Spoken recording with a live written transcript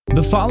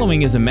The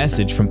following is a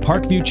message from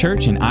Parkview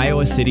Church in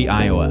Iowa City,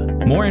 Iowa.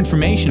 More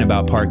information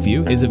about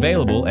Parkview is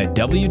available at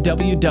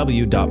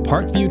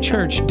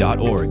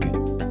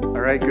www.parkviewchurch.org.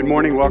 All right, good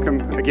morning. Welcome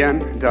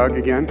again, Doug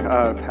again,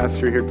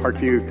 pastor here at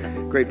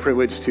Parkview. Great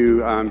privilege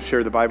to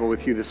share the Bible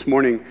with you this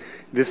morning.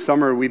 This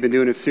summer, we've been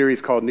doing a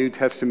series called New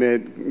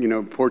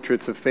Testament,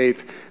 portraits of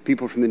faith,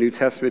 people from the New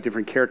Testament,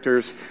 different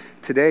characters.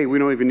 Today, we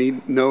don't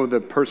even know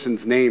the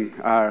person's name.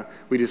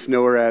 We just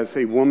know her as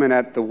a woman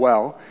at the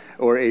well,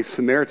 or a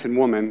Samaritan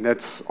woman.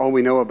 That's all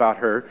we know about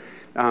her.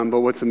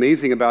 But what's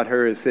amazing about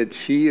her is that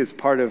she is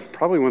part of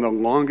probably one of the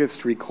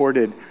longest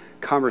recorded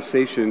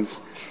conversations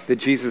that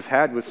Jesus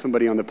had with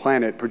somebody on the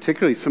planet,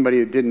 particularly somebody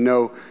that didn't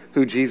know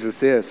who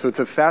Jesus is. So it's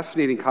a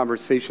fascinating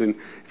conversation.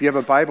 If you have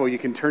a Bible, you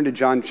can turn to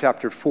John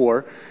chapter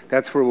 4.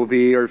 That's where we'll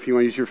be, or if you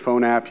want to use your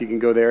phone app, you can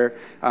go there.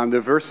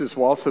 The verses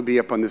will also be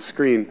up on the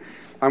screen.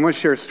 I want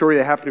to share a story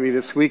that happened to me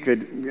this week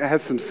that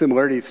has some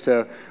similarities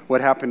to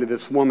what happened to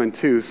this woman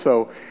too.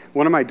 So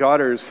one of my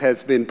daughters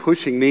has been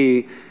pushing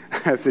me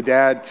as a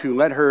dad to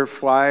let her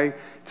fly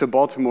to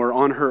Baltimore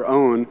on her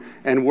own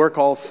and work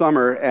all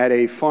summer at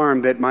a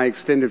farm that my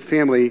extended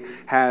family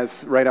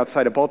has right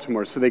outside of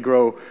Baltimore. So they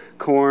grow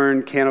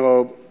corn,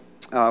 cantaloupe,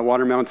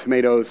 watermelon,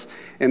 tomatoes,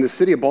 and the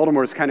city of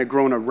Baltimore is kind of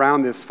grown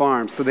around this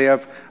farm. So they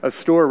have a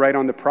store right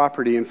on the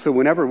property. And so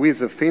whenever we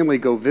as a family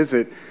go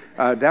visit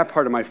that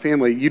part of my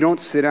family, you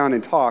don't sit down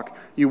and talk,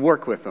 you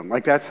work with them.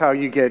 Like, that's how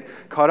you get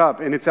caught up.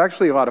 And it's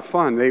actually a lot of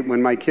fun.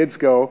 When my kids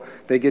go,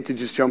 they get to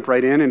just jump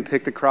right in and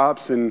pick the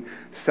crops and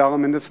sell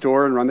them in the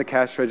store and run the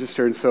cash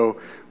register. And so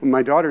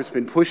my daughter's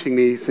been pushing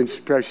me since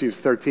she was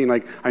 13,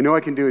 like, I know I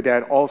can do it,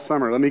 Dad, all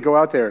summer. Let me go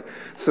out there.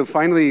 So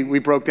finally we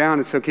broke down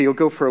and said, okay, you'll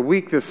go for a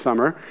week this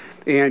summer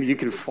and you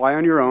can fly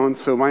on your own.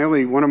 So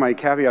one of my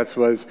caveats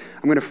was,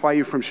 I'm going to fly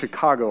you from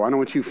Chicago. I don't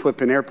want you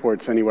flipping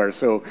airports anywhere.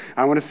 So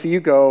I want to see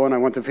you go, and I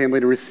want the family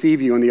to receive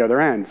you on the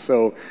other end.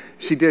 So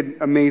she did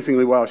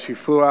amazingly well. She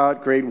flew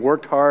out, great,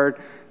 worked hard,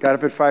 got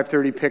up at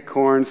 5:30, picked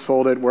corn,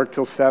 sold it, worked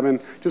till 7,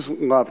 just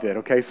loved it,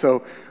 okay?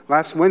 So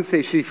last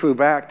Wednesday, she flew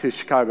back to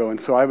Chicago, and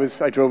so I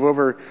drove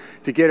over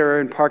to get her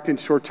and parked in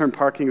short-term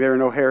parking there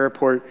in O'Hare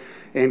Airport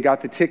and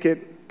got the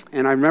ticket.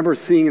 And I remember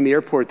seeing in the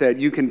airport that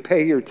you can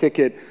pay your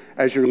ticket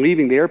as you're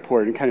leaving the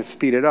airport and kind of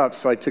speed it up.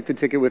 So I took the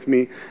ticket with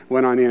me,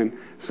 went on in.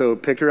 So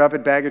picked her up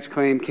at baggage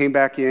claim, came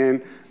back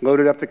in,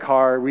 loaded up the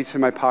car, reached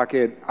in my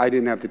pocket. I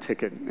didn't have the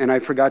ticket, and I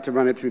forgot to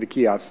run it through the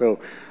kiosk. So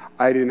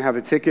I didn't have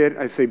a ticket.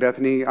 I say,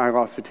 Bethany, I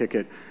lost the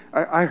ticket.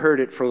 I heard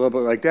it for a little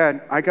bit like,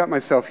 Dad, I got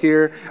myself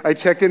here. I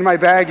checked in my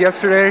bag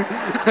yesterday.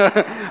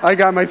 I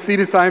got my seat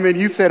assignment.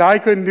 You said I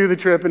couldn't do the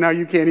trip, and now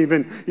you can't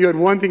even. You had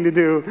one thing to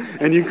do,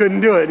 and you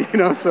couldn't do it,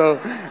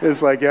 So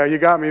it's like, yeah, you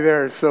got me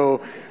there.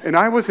 So, and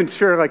I wasn't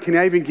sure, like, can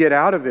I even get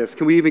out of this?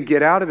 Can we even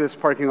get out of this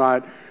parking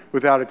lot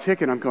without a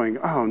ticket? I'm going,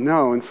 oh,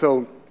 no. And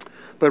so,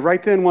 but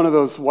right then, one of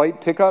those white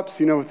pickups,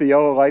 with the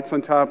yellow lights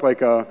on top,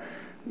 like a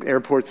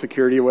airport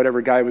security or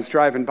whatever guy was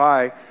driving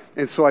by.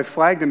 And so I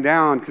flagged him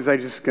down because I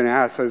was just going to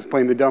ask. I was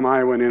playing the dumb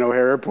Iowan in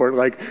O'Hare Airport,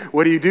 like,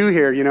 what do you do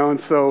here, And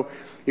so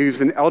he was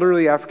an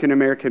elderly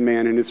African-American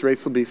man, and his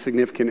race will be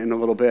significant in a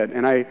little bit.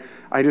 And I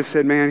just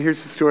said, man,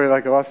 here's the story,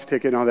 like, I lost a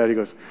ticket and all that. He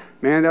goes,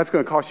 man, that's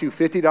going to cost you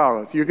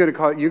 $50. You're going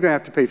to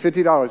have to pay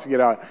 $50 to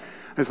get out.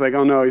 I was like,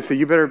 oh no. He said,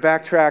 you better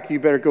backtrack. You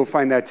better go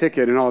find that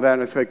ticket and all that.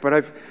 And I was like, but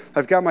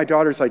I've got my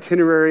daughter's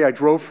itinerary. I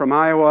drove from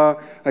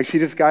Iowa. Like, she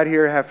just got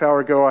here a half hour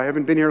ago. I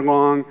haven't been here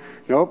long.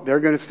 Nope, they're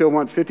going to still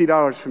want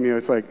 $50 from you.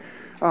 It's like,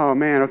 oh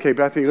man, okay,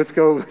 Bethany, let's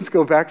go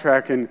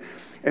backtrack. And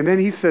then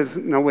he says,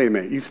 no, wait a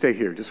minute. You stay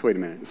here. Just wait a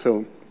minute.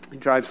 So he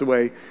drives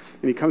away,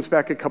 and he comes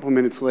back a couple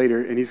minutes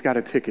later, and he's got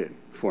a ticket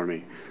for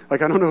me.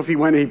 Like, I don't know if he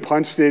went and he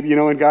punched it,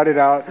 and got it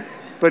out.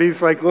 But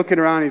he's like looking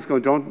around. He's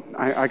going,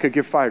 I could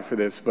get fired for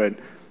this, but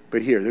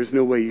here, there's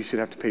no way you should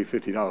have to pay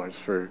 $50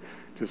 for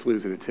just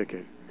losing a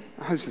ticket.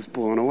 I was just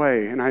blown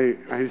away. And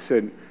I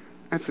said,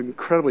 that's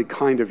incredibly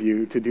kind of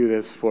you to do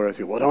this for us.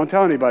 He goes, well, don't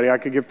tell anybody. I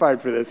could get fired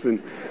for this.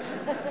 And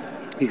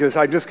he goes,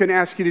 I'm just going to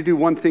ask you to do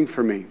one thing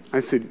for me. I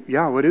said,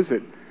 yeah, what is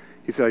it?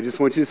 He said, I just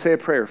want you to say a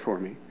prayer for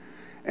me.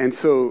 And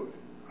so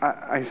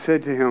I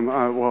said to him,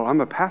 well,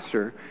 I'm a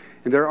pastor,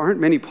 and there aren't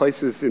many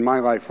places in my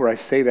life where I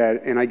say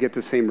that and I get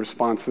the same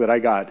response that I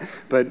got.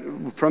 But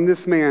from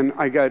this man,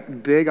 I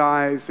got big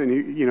eyes,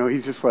 and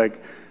he's just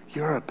like,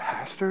 you're a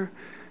pastor?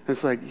 And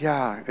it's like,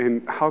 yeah,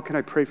 and how can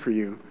I pray for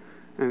you?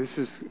 And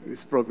this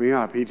broke me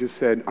up. He just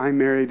said, I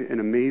married an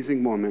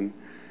amazing woman,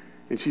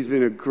 and she's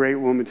been a great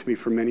woman to me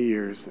for many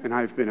years, and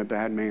I've been a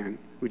bad man.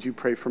 Would you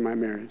pray for my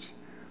marriage?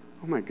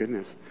 Oh my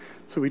goodness.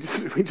 So we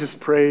just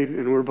prayed,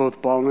 and we're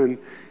both bawling,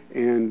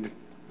 and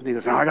he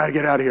goes, no, I got to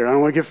get out of here. I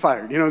don't want to get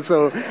fired.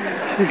 So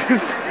he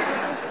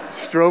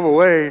just drove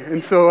away.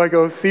 And so I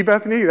go, see,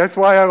 Bethany, that's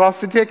why I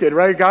lost the ticket,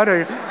 right? God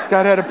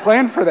had a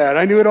plan for that.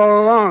 I knew it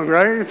all along,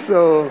 right?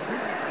 So,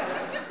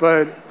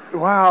 but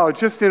wow,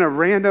 just in a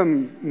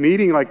random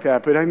meeting like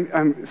that. But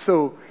I'm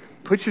so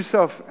put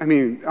yourself,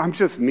 I'm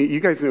just me. You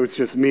guys know it's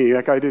just me.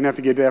 Like, I didn't have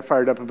to get that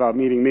fired up about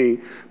meeting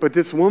me. But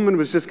this woman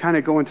was just kind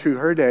of going through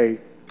her day,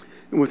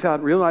 and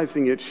without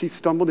realizing it, she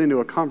stumbled into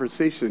a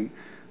conversation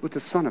with the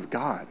Son of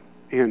God.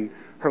 And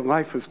her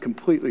life was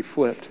completely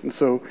flipped. And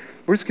so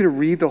we're just going to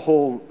read the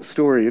whole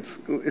story. It's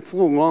a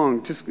little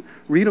long. Just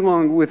read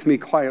along with me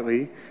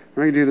quietly.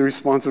 We're going to do the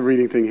responsive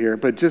reading thing here,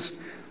 but just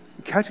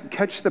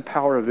catch the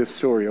power of this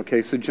story,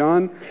 okay? So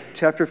John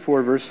chapter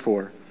 4, verse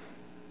 4.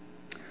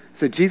 It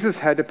said, Jesus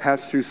had to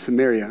pass through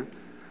Samaria.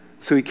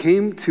 So he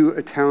came to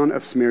a town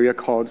of Samaria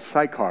called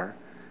Sychar,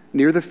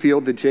 near the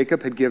field that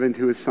Jacob had given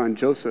to his son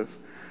Joseph.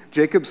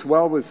 Jacob's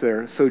well was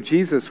there, so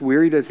Jesus,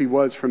 wearied as he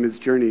was from his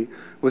journey,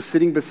 was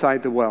sitting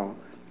beside the well.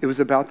 It was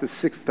about the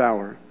 6th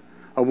hour.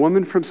 A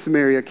woman from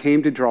Samaria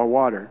came to draw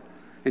water,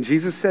 and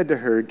Jesus said to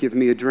her, "Give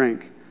me a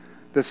drink."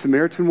 The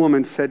Samaritan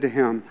woman said to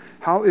him,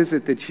 "How is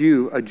it that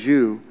you, a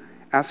Jew,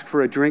 ask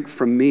for a drink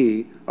from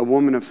me, a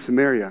woman of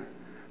Samaria?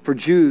 For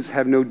Jews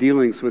have no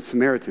dealings with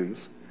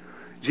Samaritans."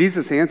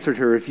 Jesus answered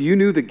her, "If you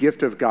knew the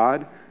gift of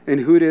God and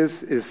who it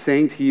is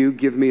saying to you,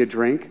 'Give me a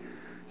drink,'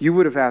 you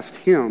would have asked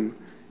him,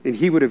 and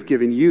he would have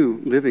given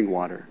you living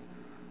water."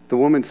 The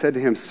woman said to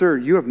him, "Sir,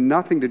 you have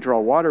nothing to draw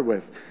water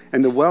with,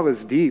 and the well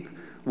is deep.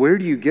 Where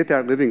do you get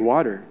that living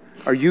water?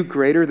 Are you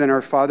greater than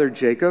our father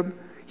Jacob?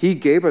 He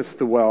gave us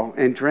the well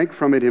and drank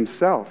from it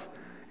himself,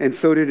 and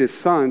so did his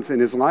sons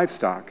and his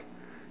livestock."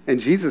 And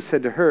Jesus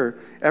said to her,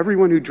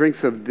 "Everyone who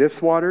drinks of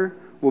this water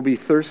will be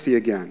thirsty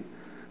again.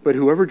 But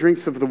whoever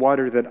drinks of the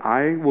water that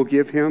I will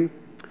give him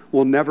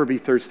will never be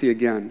thirsty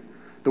again.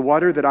 The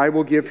water that I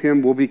will give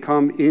him will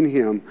become in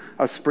him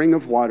a spring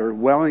of water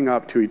welling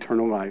up to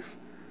eternal life."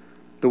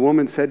 The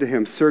woman said to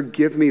him, "Sir,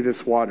 give me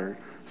this water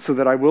so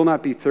that I will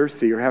not be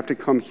thirsty or have to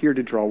come here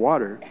to draw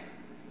water."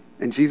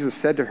 And Jesus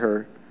said to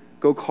her,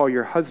 "Go call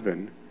your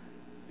husband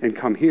and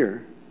come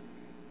here."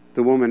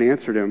 The woman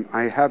answered him,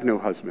 "I have no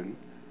husband."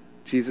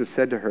 Jesus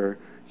said to her,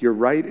 "You're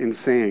right in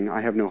saying,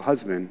 'I have no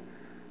husband,'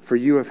 for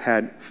you have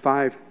had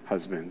 5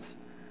 husbands,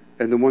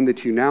 and the one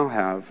that you now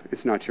have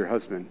is not your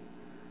husband.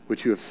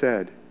 What you have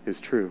said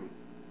is true."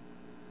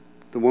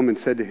 The woman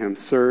said to him,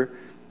 "Sir,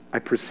 I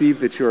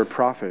perceive that you are a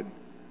prophet.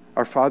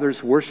 Our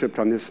fathers worshipped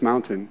on this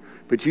mountain,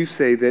 but you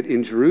say that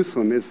in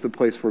Jerusalem is the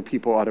place where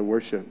people ought to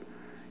worship."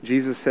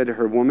 Jesus said to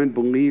her, "Woman,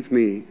 believe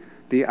me,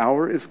 the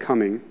hour is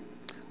coming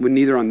when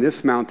neither on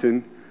this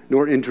mountain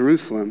nor in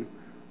Jerusalem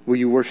will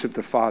you worship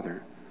the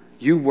Father.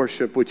 You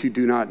worship what you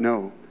do not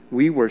know.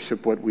 We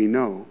worship what we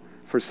know,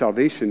 for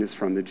salvation is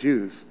from the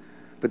Jews.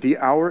 But the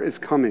hour is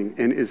coming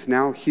and is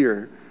now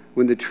here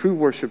when the true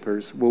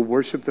worshipers will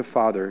worship the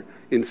Father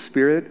in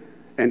spirit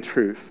and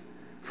truth.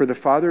 For the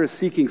Father is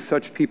seeking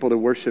such people to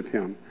worship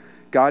him.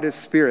 God is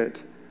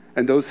spirit,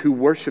 and those who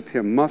worship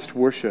him must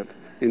worship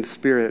in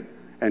spirit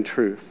and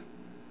truth."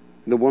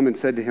 The woman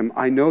said to him,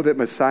 "I know that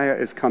Messiah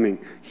is coming,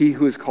 he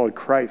who is called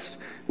Christ.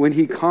 When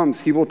he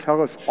comes, he will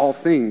tell us all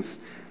things."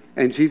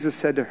 And Jesus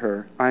said to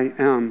her,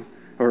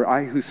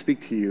 I who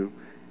speak to you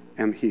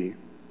am he."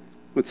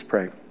 Let's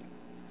pray.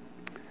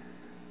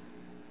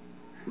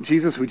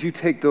 Jesus, would you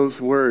take those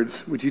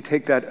words, would you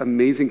take that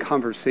amazing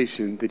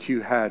conversation that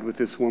you had with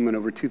this woman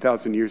over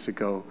 2,000 years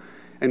ago,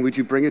 and would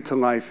you bring it to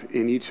life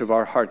in each of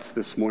our hearts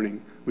this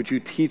morning? Would you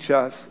teach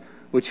us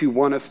what you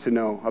want us to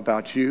know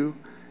about you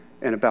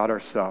and about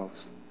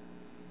ourselves?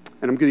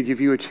 And I'm going to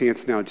give you a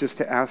chance now just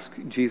to ask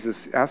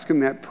Jesus, ask him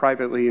that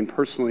privately and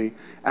personally.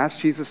 Ask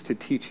Jesus to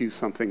teach you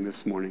something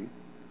this morning.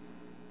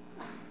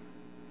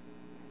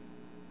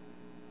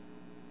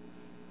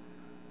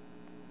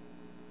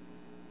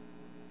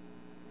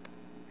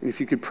 And if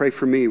you could pray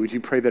for me, would you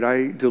pray that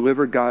I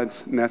deliver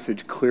God's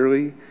message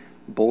clearly,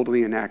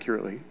 boldly, and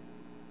accurately?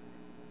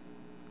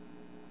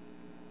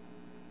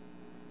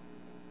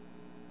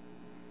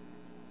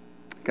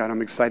 God,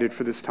 I'm excited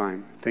for this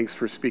time. Thanks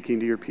for speaking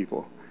to your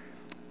people.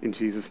 In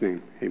Jesus'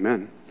 name,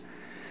 amen.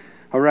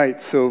 All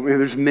right, so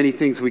there's many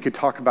things we could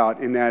talk about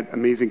in that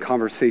amazing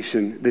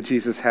conversation that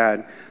Jesus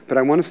had, but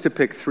I want us to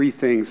pick 3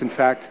 things. In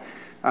fact,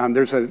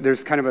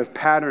 there's kind of a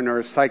pattern or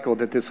a cycle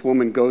that this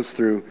woman goes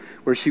through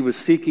where she was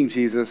seeking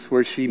Jesus,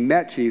 where she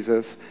met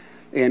Jesus,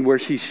 and where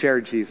she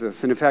shared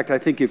Jesus. And in fact, I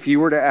think if you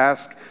were to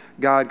ask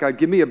God,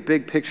 give me a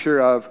big picture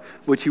of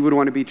what you would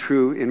want to be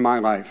true in my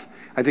life,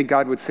 I think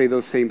God would say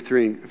those same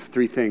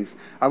three things.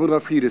 I would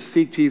love for you to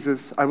seek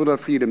Jesus. I would love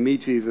for you to meet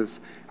Jesus.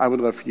 I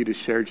would love for you to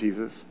share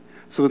Jesus.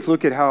 So let's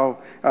look at how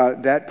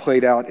that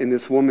played out in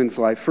this woman's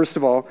life. First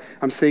of all,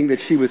 I'm saying that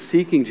she was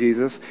seeking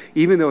Jesus,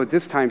 even though at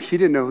this time she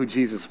didn't know who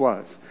Jesus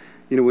was.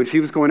 You know, when she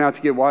was going out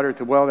to get water at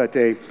the well that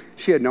day,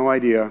 she had no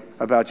idea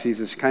about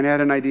Jesus. She kind of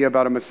had an idea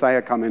about a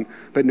Messiah coming,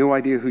 but no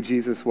idea who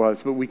Jesus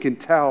was. But we can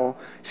tell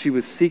she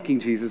was seeking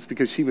Jesus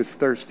because she was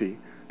thirsty.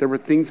 There were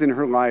things in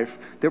her life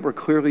that were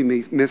clearly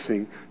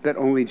missing that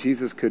only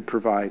Jesus could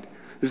provide.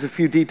 There's a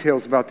few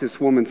details about this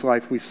woman's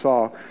life we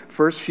saw.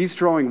 First, she's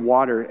drawing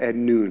water at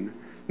noon.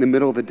 In the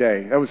middle of the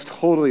day. That was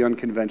totally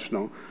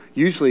unconventional.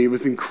 Usually it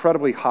was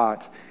incredibly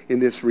hot in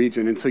this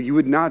region, and so you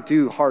would not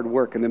do hard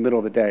work in the middle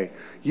of the day.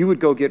 You would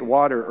go get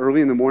water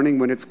early in the morning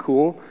when it's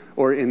cool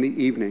or in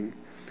the evening.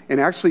 And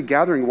actually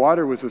gathering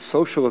water was a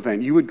social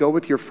event. You would go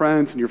with your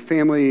friends and your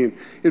family, and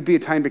it would be a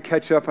time to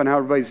catch up on how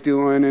everybody's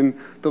doing and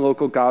the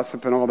local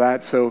gossip and all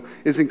that. So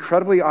it was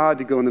incredibly odd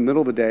to go in the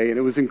middle of the day, and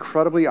it was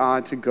incredibly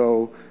odd to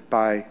go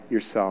by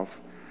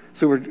yourself.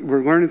 So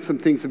we're learning some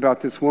things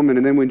about this woman.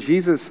 And then when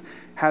Jesus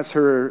has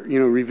her,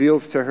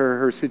 reveals to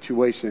her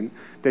situation,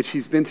 that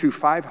she's been through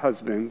 5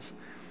 husbands,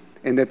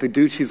 and that the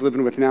dude she's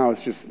living with now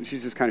she's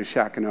just kind of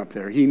shacking up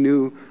there. He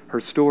knew her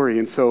story.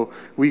 And so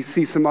we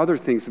see some other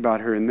things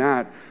about her in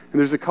that. And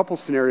there's a couple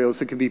scenarios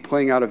that could be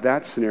playing out of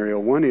that scenario.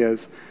 One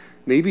is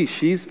maybe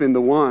she's been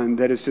the one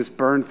that has just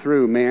burned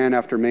through man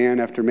after man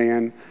after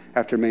man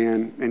after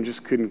man and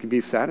just couldn't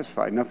be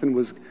satisfied. Nothing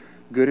was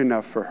good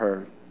enough for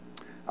her.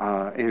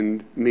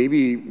 And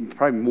maybe,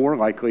 probably more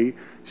likely,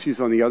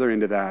 she's on the other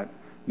end of that.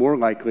 More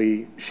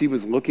likely, she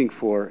was looking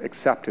for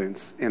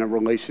acceptance in a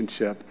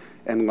relationship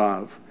and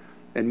love,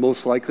 and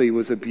most likely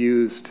was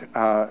abused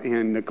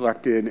and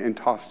neglected and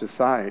tossed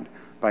aside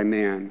by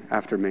man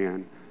after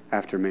man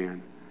after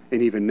man.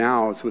 And even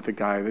now is with a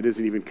guy that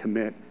doesn't even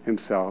commit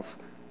himself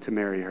to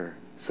marry her.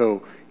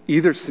 So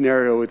either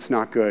scenario, it's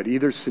not good.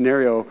 Either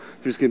scenario,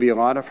 there's going to be a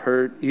lot of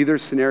hurt. Either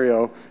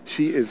scenario,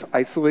 she is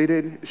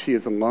isolated, she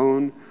is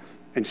alone,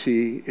 and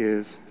she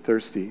is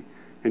thirsty.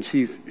 And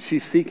she's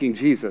seeking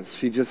Jesus.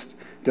 She just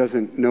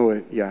doesn't know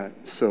it yet.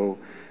 So,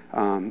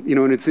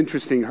 and it's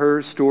interesting,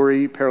 her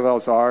story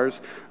parallels ours.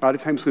 A lot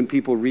of times when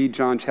people read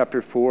John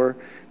chapter 4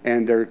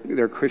 and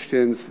they're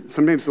Christians,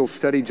 sometimes they'll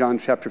study John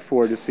chapter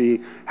 4 to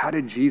see, how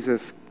did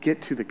Jesus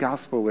get to the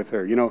gospel with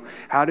her?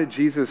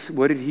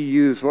 What did he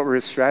use? What were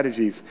his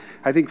strategies?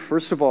 I think,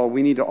 first of all,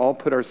 we need to all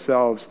put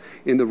ourselves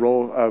in the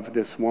role of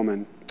this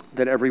woman,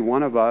 that every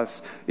one of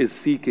us is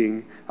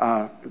seeking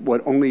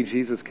what only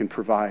Jesus can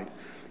provide.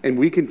 And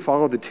we can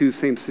follow the 2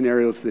 same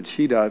scenarios that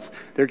she does.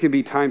 There can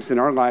be times in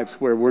our lives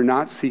where we're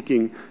not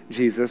seeking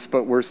Jesus,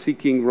 but we're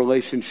seeking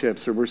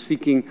relationships, or we're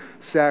seeking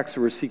sex,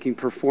 or we're seeking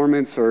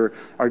performance, or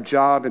our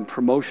job and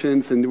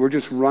promotions, and we're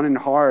just running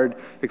hard,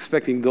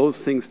 expecting those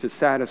things to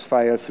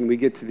satisfy us, and we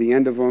get to the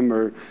end of them,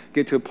 or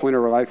get to a point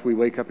of our life we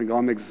wake up and go,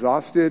 I'm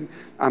exhausted,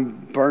 I'm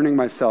burning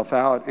myself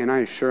out, and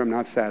I sure am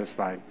not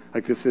satisfied.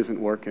 Like, this isn't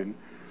working.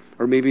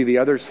 Or maybe the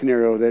other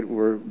scenario that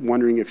we're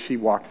wondering if she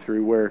walked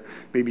through, where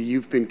maybe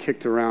you've been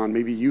kicked around,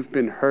 maybe you've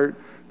been hurt,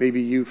 maybe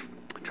you've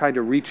tried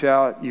to reach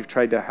out, you've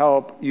tried to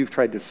help, you've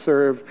tried to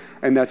serve,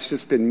 and that's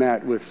just been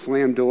met with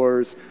slammed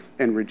doors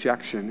and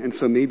rejection. And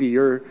so maybe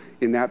you're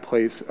in that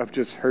place of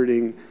just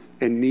hurting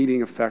and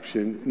needing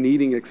affection,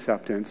 needing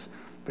acceptance,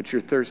 but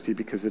you're thirsty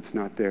because it's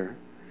not there.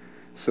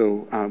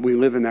 So we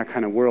live in that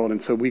kind of world,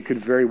 and so we could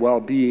very well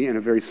be in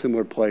a very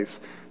similar place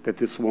that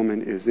this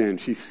woman is in.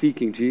 She's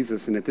seeking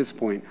Jesus, and at this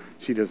point,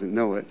 she doesn't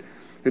know it.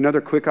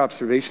 Another quick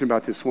observation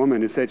about this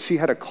woman is that she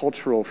had a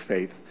cultural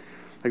faith.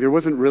 Like, there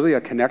wasn't really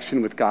a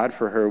connection with God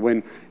for her.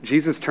 When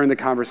Jesus turned the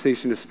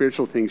conversation to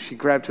spiritual things, she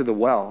grabbed to the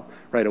well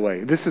right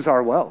away. This is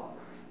our well.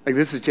 Like,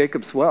 this is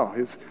Jacob's well.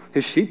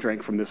 His sheep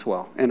drank from this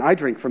well, and I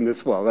drink from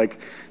this well.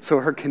 So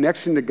her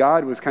connection to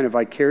God was kind of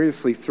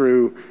vicariously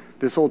through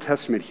this Old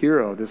Testament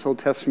hero, this Old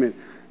Testament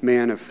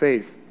man of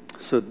faith.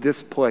 So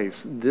this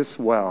place, this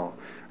well,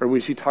 or when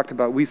she talked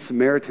about we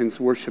Samaritans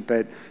worship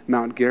at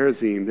Mount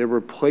Gerizim, there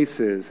were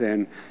places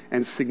and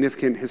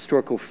significant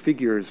historical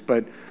figures,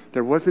 but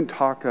there wasn't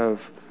talk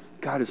of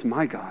God is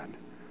my God.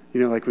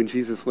 Like when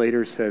Jesus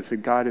later says that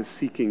God is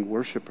seeking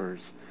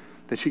worshipers,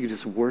 that she could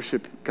just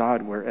worship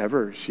God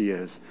wherever she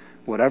is,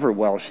 whatever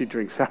well she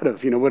drinks out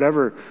of,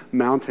 whatever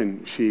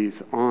mountain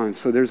she's on.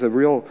 So there's a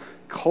real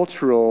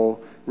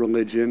cultural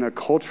religion, a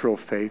cultural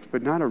faith,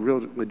 but not a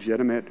real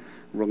legitimate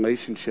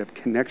relationship,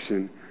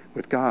 connection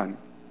with God.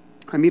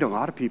 I meet a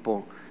lot of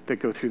people that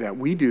go through that.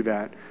 We do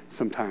that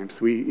sometimes.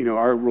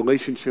 Our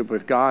relationship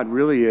with God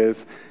really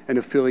is an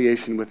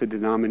affiliation with a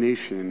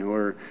denomination,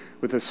 or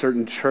with a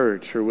certain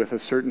church, or with a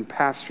certain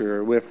pastor,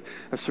 or with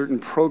a certain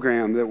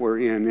program that we're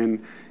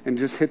in, and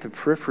just hit the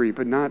periphery,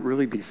 but not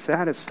really be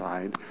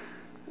satisfied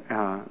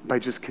by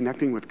just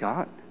connecting with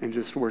God and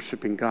just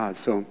worshiping God.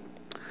 So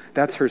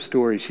that's her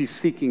story. She's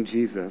seeking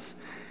Jesus.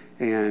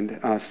 And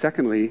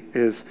secondly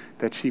is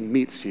that she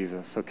meets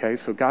Jesus, okay?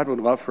 So God would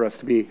love for us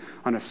to be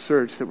on a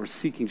search that we're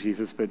seeking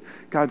Jesus, but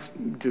God's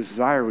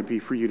desire would be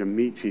for you to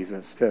meet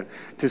Jesus, to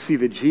see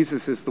that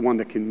Jesus is the one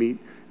that can meet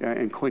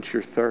and quench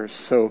your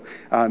thirst. So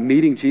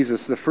meeting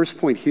Jesus, the first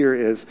point here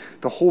is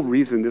the whole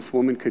reason this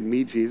woman could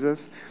meet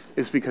Jesus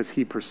is because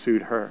he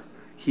pursued her.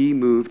 He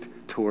moved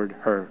toward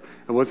her.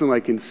 It wasn't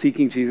like in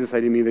seeking Jesus, I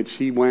didn't mean that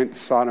she went,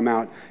 sought him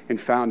out, and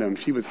found him.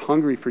 She was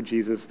hungry for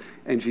Jesus,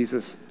 and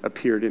Jesus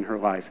appeared in her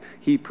life.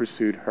 He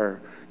pursued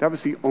her. That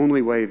was the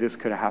only way this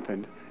could have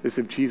happened, is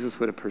if Jesus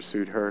would have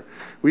pursued her.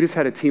 We just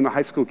had a team of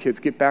high school kids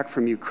get back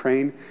from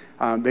Ukraine.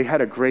 They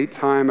had a great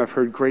time. I've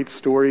heard great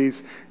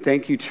stories.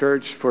 Thank you,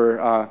 church,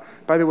 for,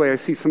 by the way, I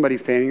see somebody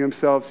fanning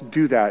themselves.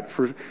 Do that.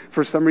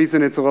 For some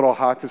reason, it's a little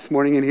hot this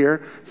morning in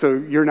here, so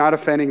you're not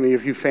offending me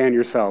if you fan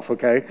yourself,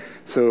 okay?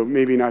 So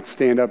maybe not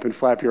stand up and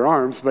flap your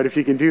arms, but if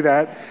you can do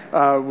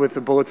that with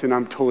the bulletin,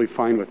 I'm totally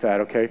fine with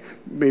that, okay?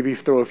 Maybe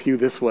throw a few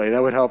this way.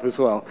 That would help as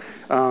well.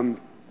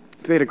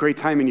 they had a great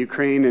time in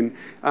Ukraine,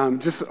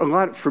 and just a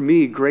lot, for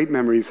me, great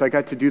memories. I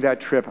got to do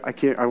that trip.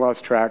 I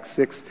lost track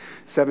 6,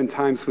 7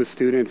 times with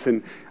students,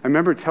 and I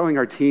remember telling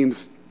our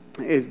teams,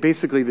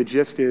 basically the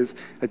gist is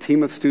a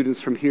team of students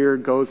from here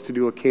goes to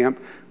do a camp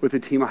with a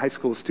team of high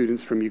school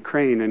students from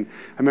Ukraine. And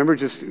I remember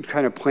just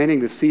kind of planting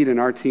the seed in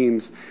our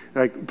teams,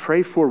 like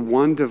pray for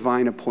one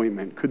divine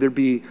appointment. Could there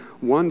be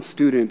one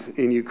student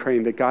in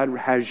Ukraine that God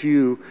has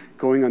you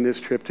going on this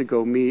trip to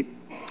go meet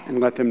and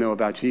let them know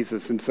about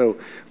Jesus? And so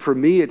for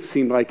me, it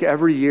seemed like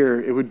every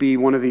year it would be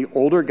one of the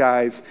older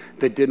guys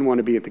that didn't want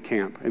to be at the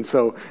camp. And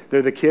so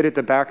they're the kid at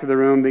the back of the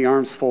room, the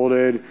arms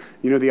folded,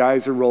 the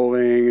eyes are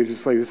rolling. It's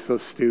just like, this is so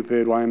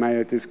stupid. Why am I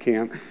at this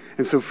camp?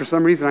 And so for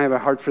some reason, I have a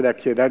heart for that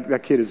kid.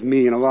 That kid is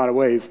me in a lot of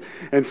ways.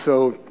 And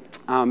so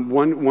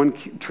one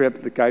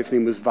trip, the guy's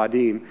name was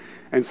Vadim.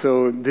 And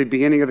so the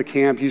beginning of the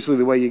camp, usually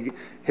the way you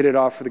hit it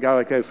off for the guy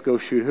like that is go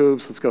shoot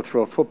hoops, let's go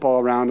throw a football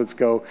around, let's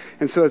go.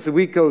 And so as the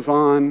week goes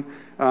on,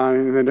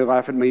 and then they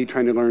laugh at me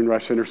trying to learn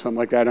Russian or something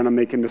like that, and I'm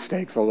making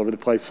mistakes all over the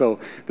place. So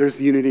there's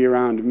unity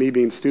around me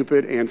being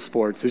stupid and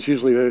sports. It's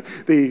usually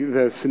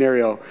the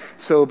scenario.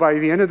 So by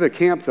the end of the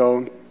camp,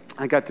 though,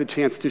 I got the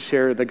chance to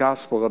share the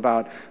gospel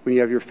about when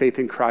you have your faith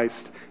in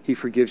Christ, he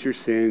forgives your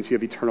sins, you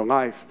have eternal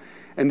life.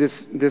 And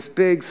this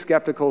big,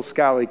 skeptical,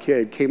 scowly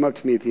kid came up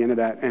to me at the end of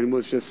that and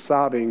was just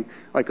sobbing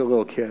like a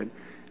little kid.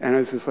 And I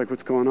was just like,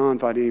 what's going on,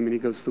 Vadim? And he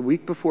goes, the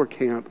week before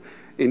camp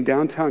in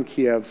downtown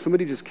Kiev,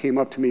 somebody just came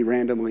up to me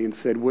randomly and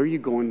said, where are you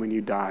going when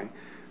you die?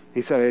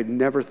 He said, I had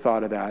never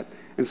thought of that.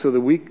 And so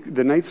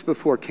the nights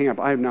before camp,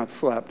 I have not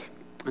slept.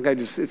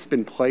 It's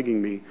been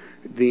plaguing me,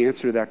 the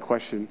answer to that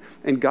question.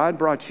 And God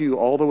brought you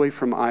all the way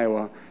from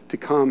Iowa to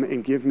come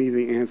and give me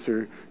the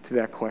answer to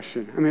that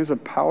question. I mean, it's a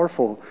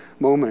powerful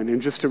moment.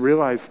 And just to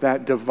realize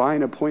that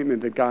divine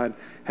appointment that God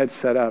had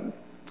set up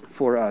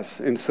for us.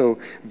 And so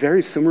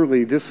very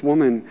similarly, this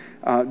woman,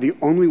 the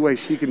only way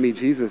she could meet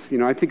Jesus,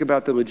 I think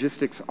about the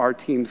logistics our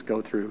teams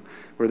go through,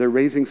 where they're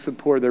raising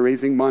support, they're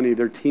raising money,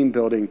 they're team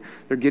building,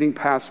 they're getting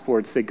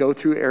passports, they go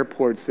through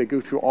airports, they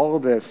go through all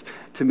of this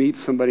to meet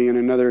somebody in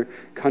another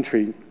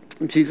country.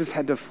 Jesus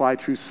had to fly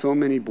through so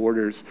many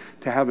borders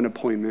to have an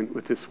appointment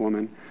with this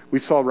woman. We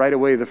saw right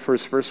away the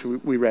first verse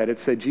we read. It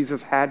said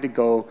Jesus had to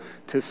go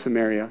to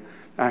Samaria.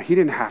 He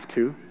didn't have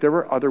to. There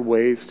were other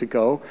ways to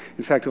go.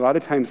 In fact, a lot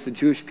of times the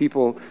Jewish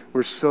people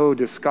were so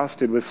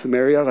disgusted with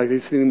Samaria, like they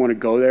just didn't want to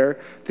go there.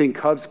 Think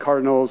Cubs,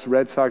 Cardinals,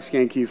 Red Sox,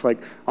 Yankees, like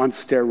on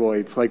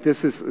steroids. Like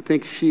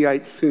think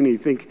Shiite, Sunni,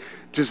 think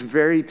just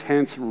very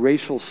tense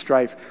racial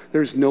strife.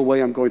 There's no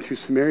way I'm going through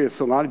Samaria.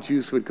 So a lot of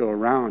Jews would go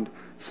around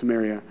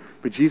Samaria.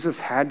 But Jesus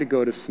had to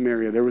go to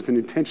Samaria. There was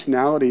an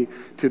intentionality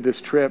to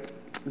this trip.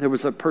 There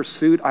was a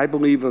pursuit, I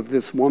believe, of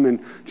this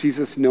woman,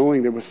 Jesus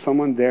knowing there was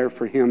someone there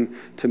for him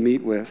to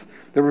meet with.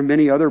 There were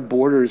many other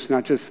borders,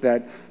 not just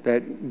that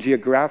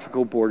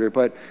geographical border,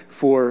 but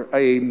for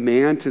a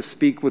man to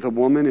speak with a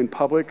woman in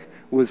public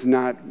was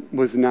not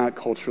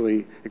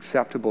culturally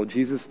acceptable.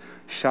 Jesus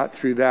shot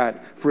through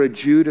that. For a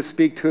Jew to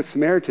speak to a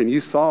Samaritan, you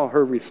saw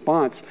her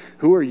response.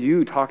 Who are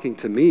you talking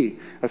to me,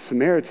 a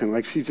Samaritan?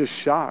 Like she's just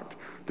shocked.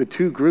 The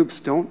two groups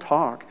don't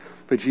talk,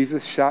 but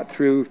Jesus shot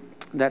through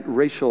that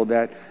racial,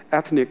 that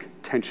ethnic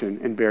tension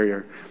and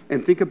barrier.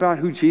 And think about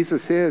who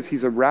Jesus is.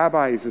 He's a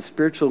rabbi, he's a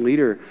spiritual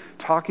leader,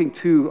 talking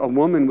to a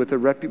woman with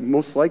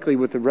most likely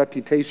with a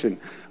reputation.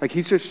 Like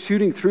he's just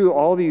shooting through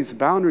all these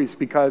boundaries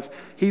because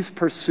he's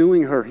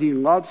pursuing her. He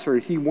loves her.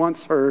 He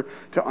wants her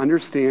to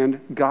understand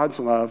God's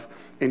love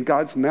and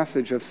God's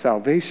message of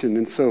salvation.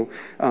 And so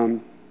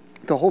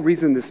the whole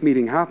reason this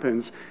meeting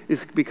happens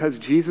is because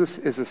Jesus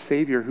is a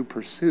Savior who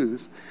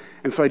pursues.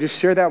 And so I just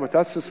share that with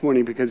us this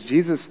morning because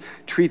Jesus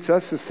treats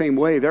us the same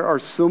way. There are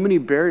so many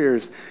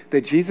barriers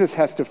that Jesus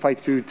has to fight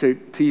through to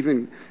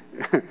even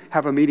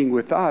have a meeting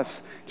with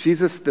us.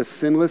 Jesus, the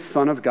sinless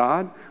Son of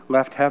God,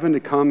 left heaven to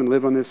come and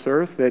live on this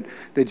earth.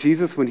 That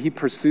Jesus, when he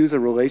pursues a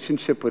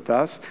relationship with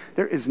us,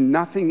 there is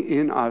nothing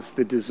in us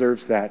that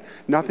deserves that.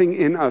 Nothing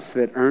in us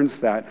that earns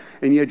that.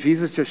 And yet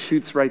Jesus just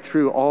shoots right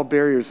through all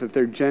barriers of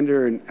their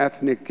gender and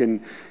ethnic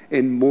and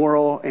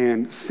moral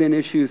and sin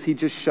issues. He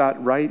just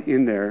shot right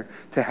in there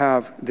to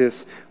have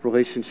this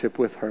relationship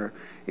with her.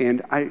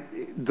 And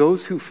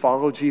those who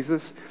follow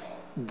Jesus,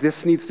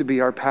 this needs to be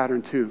our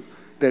pattern too.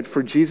 That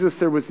for Jesus,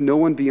 there was no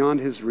one beyond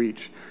his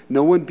reach.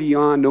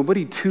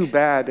 Nobody too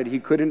bad that he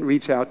couldn't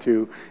reach out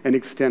to and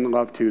extend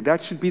love to.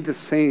 That should be the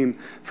same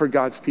for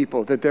God's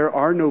people, that there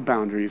are no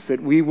boundaries,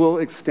 that we will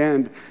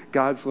extend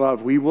God's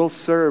love. We will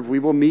serve. We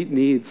will meet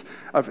needs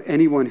of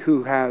anyone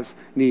who has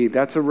need.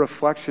 That's a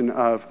reflection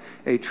of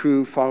a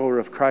true follower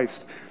of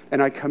Christ.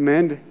 And I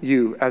commend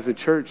you as a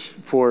church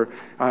for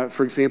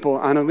example,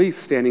 Annalise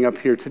standing up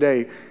here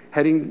today.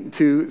 heading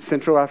to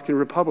Central African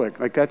Republic.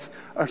 Like, that's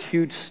a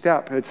huge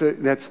step.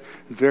 That's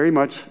very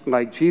much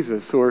like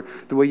Jesus. Or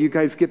the way you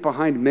guys get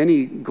behind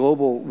many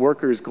global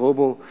workers,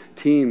 global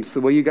teams, the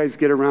way you guys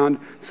get around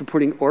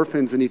supporting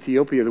orphans in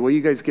Ethiopia, the way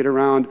you guys get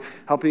around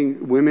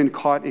helping women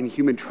caught in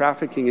human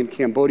trafficking in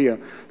Cambodia,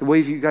 the way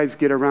you guys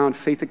get around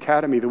Faith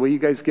Academy, the way you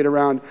guys get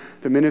around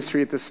the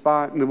ministry at the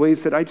Spot, and the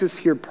ways that I just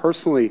hear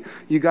personally,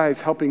 you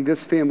guys helping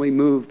this family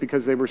move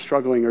because they were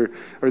struggling,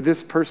 or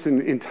this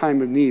person in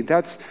time of need.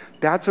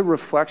 That's a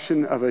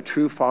reflection of a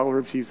true follower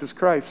of Jesus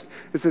Christ,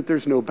 is that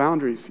there's no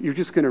boundaries. You're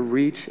just going to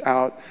reach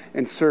out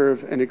and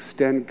serve and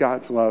extend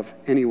God's love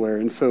anywhere.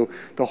 And so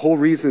the whole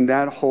reason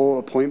that whole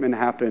appointment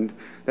happened,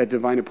 that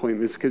divine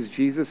appointment, is because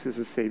Jesus is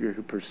a Savior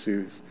who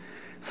pursues.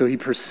 So he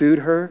pursued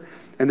her,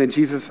 and then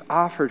Jesus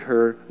offered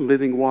her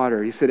living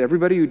water. He said,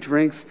 everybody who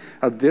drinks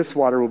of this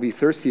water will be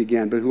thirsty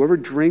again, but whoever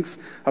drinks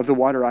of the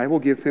water I will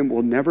give him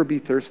will never be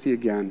thirsty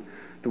again.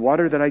 The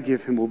water that I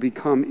give him will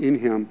become in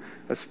him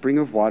a spring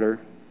of water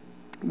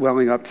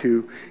welling up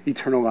to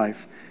eternal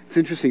life. It's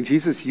interesting,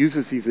 Jesus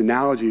uses these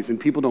analogies and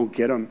people don't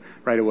get them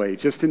right away.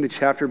 Just in the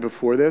chapter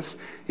before this,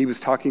 he was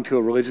talking to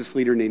a religious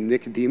leader named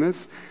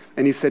Nicodemus,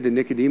 and he said to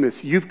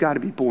Nicodemus, you've got to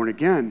be born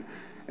again.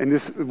 And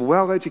this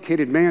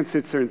well-educated man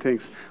sits there and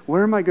thinks,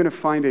 where am I going to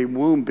find a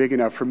womb big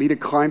enough for me to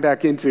climb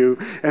back into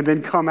and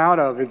then come out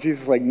of? And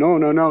Jesus is like, no.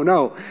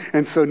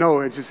 And so,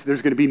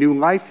 there's going to be new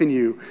life in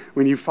you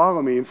when you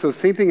follow me. And so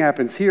same thing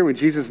happens here when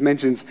Jesus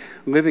mentions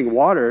living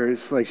water.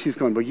 It's like she's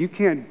going, but you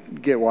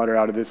can't get water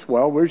out of this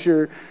well. Where's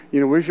your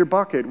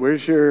bucket?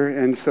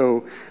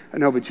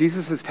 But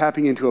Jesus is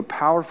tapping into a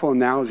powerful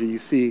analogy you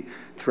see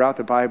throughout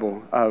the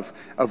Bible of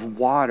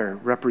water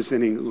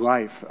representing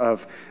life,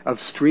 of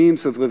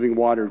streams of living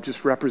water,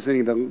 just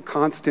representing the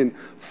constant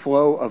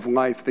flow of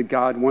life that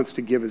God wants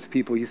to give his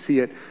people. You see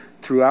it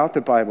throughout the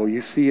Bible.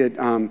 You see it,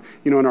 in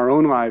our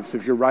own lives.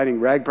 If you're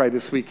riding RAGBRAI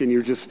this week and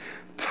you're just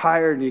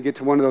tired and you get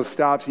to one of those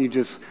stops and you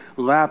just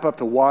lap up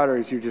the water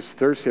as you're just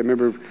thirsty. I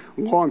remember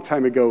a long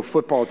time ago,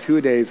 football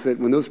two-a-days, that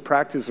when those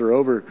practices are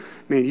over,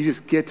 man, you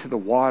just get to the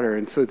water.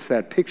 And so it's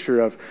that picture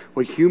of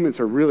what humans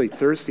are really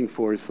thirsting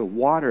for is the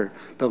water,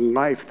 the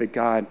life that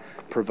God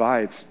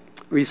provides.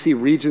 We see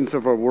regions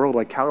of our world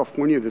like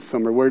California this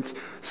summer where it's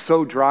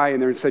so dry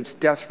and they're in such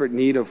desperate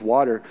need of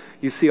water.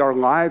 You see our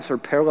lives are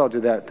parallel to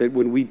that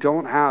when we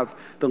don't have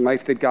the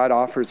life that God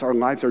offers, our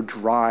lives are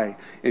dry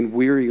and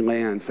weary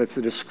lands. That's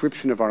the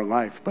description of our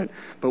life. But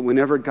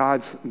whenever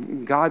God's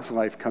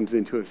life comes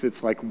into us,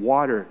 it's like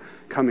water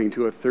coming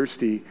to a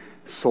thirsty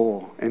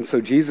soul. And so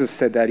Jesus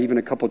said that even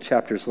a couple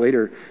chapters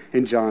later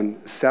in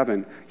John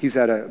 7. He's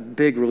at a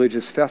big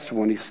religious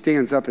festival and he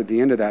stands up at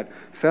the end of that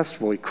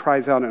festival. He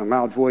cries out in a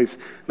loud voice,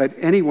 let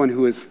anyone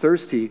who is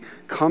thirsty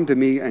come to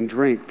me and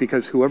drink,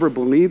 because whoever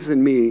believes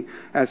in me,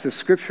 as the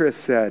scripture has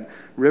said,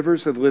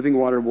 rivers of living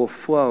water will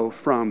flow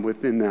from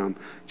within them.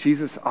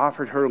 Jesus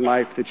offered her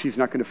life that she's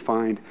not going to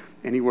find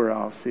anywhere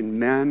else, in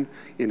men,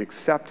 in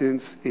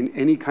acceptance, in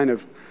any kind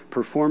of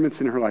performance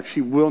in her life.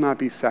 She will not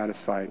be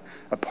satisfied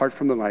apart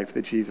from the life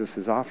that Jesus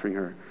is offering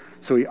her.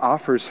 So he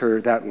offers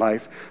her that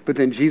life, but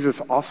then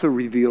Jesus also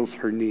reveals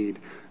her need.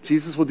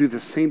 Jesus will do the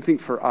same thing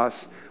for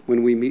us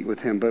when we meet with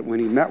him, but when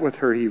he met with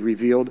her, he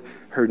revealed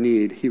her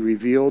need. He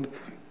revealed,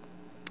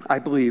 I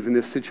believe, in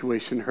this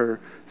situation, her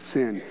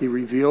sin. He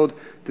revealed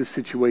the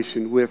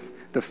situation with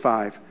the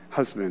 5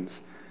 husbands.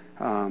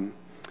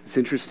 It's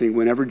interesting,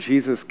 whenever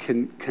Jesus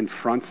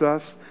confronts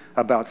us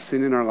about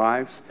sin in our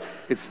lives,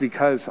 it's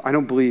because, I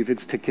don't believe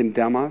it's to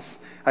condemn us.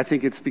 I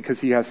think it's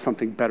because he has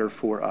something better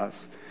for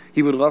us.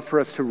 He would love for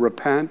us to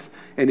repent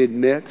and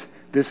admit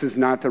this is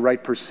not the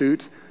right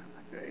pursuit,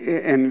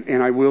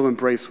 and I will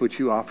embrace what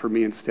you offer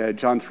me instead.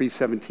 John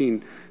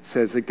 3:17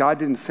 says that God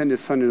didn't send his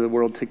son into the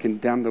world to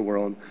condemn the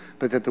world,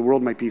 but that the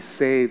world might be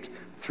saved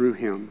through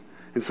him.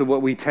 And so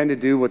what we tend to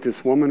do, what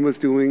this woman was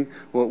doing,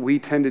 what we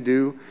tend to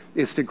do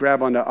is to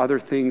grab onto other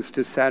things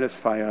to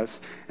satisfy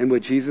us. And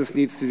what Jesus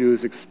needs to do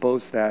is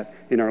expose that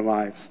in our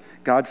lives.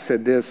 God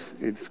said this,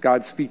 it's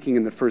God speaking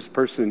in the first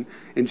person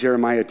in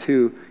Jeremiah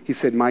 2. He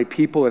said, my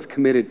people have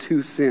committed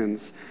 2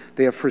 sins.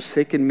 They have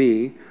forsaken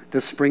me,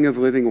 the spring of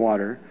living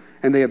water,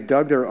 and they have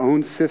dug their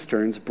own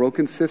cisterns,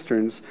 broken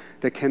cisterns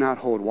that cannot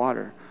hold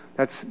water.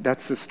 That's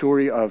the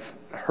story of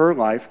her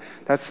life.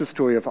 That's the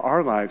story of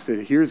our lives.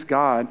 That here's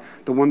God,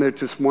 the one that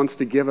just wants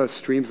to give us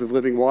streams of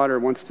living water,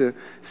 wants to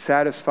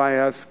satisfy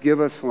us,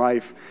 give us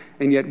life,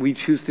 and yet we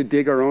choose to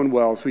dig our own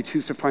wells. We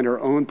choose to find our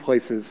own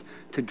places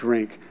to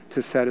drink,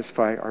 to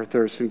satisfy our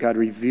thirst. And God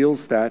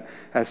reveals that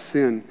as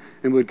sin.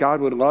 And what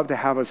God would love to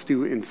have us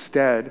do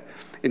instead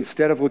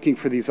of looking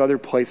for these other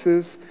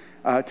places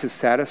to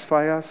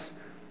satisfy us,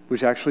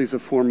 which actually is a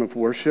form of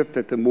worship,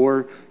 that the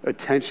more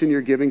attention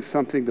you're giving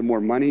something, the more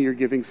money you're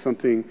giving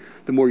something,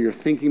 the more you're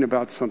thinking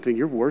about something,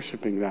 you're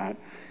worshiping that.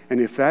 And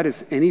if that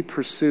is any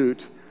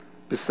pursuit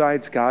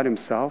besides God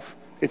himself,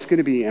 it's going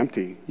to be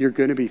empty. You're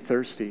going to be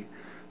thirsty.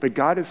 But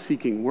God is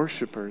seeking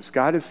worshipers.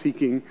 God is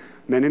seeking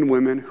men and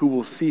women who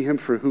will see him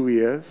for who he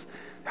is,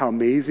 how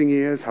amazing he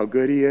is, how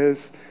good he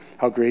is,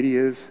 how great he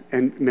is,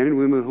 and men and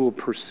women who will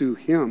pursue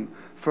him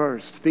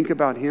first. Think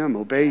about him,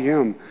 obey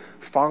him,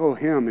 follow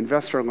him,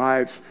 invest our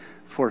lives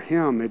for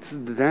him. It's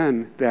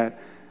then that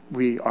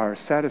we are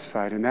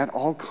satisfied. And that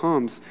all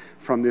comes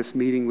from this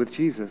meeting with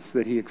Jesus,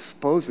 that he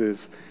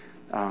exposes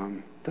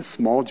the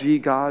small g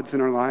gods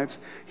in our lives.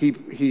 He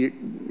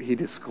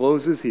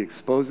discloses, he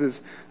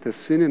exposes the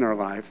sin in our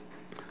life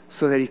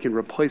so that he can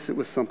replace it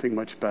with something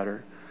much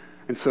better.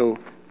 And so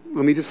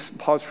let me just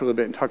pause for a little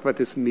bit and talk about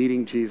this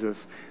meeting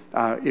Jesus.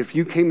 If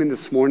you came in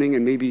this morning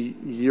and maybe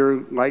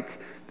you're like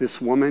this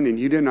woman and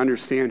you didn't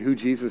understand who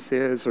Jesus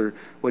is or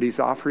what he's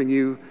offering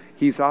you,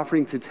 he's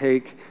offering to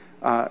take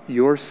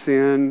your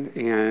sin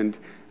and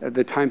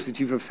the times that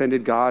you've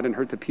offended God and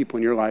hurt the people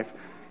in your life.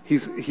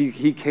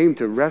 He came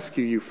to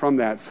rescue you from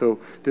that. So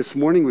this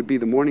morning would be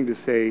the morning to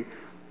say,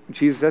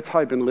 Jesus, that's how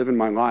I've been living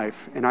my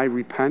life, and I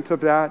repent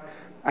of that.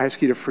 I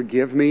ask you to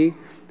forgive me,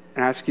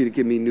 and I ask you to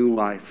give me new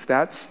life.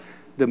 That's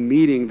the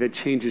meeting that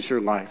changes your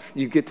life.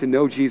 You get to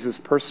know Jesus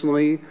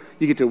personally.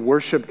 You get to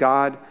worship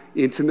God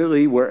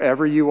intimately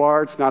wherever you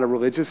are. It's not a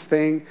religious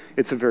thing.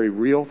 It's a very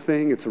real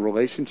thing. It's a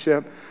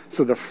relationship.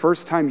 So the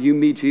first time you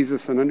meet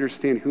Jesus and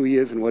understand who he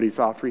is and what he's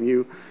offering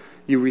you,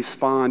 you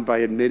respond by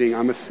admitting,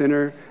 I'm a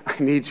sinner.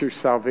 I need your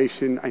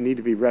salvation. I need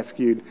to be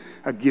rescued.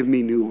 Give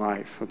me new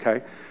life,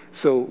 okay?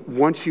 So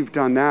once you've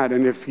done that,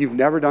 and if you've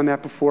never done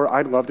that before,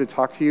 I'd love to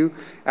talk to you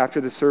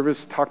after the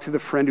service. Talk to the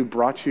friend who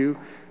brought you.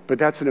 But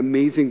that's an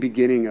amazing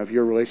beginning of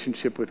your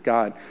relationship with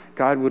God.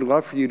 God would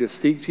love for you to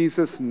seek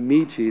Jesus,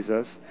 meet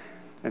Jesus,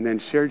 and then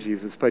share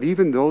Jesus. But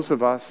even those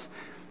of us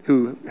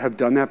who have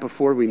done that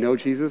before, we know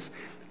Jesus,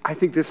 I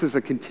think this is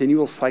a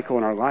continual cycle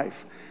in our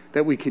life,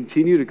 that we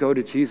continue to go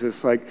to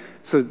Jesus.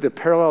 So the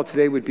parallel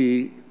today would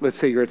be, let's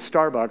say you're at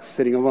Starbucks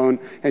sitting alone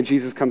and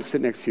Jesus comes to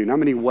sit next to you. Not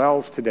many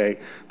wells today,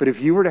 but if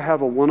you were to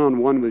have a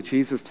one-on-one with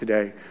Jesus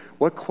today,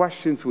 what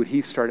questions would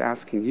he start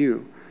asking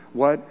you?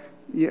 What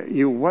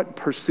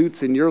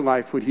pursuits in your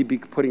life would he be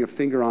putting a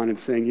finger on and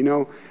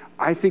saying,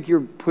 I think you're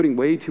putting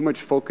way too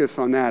much focus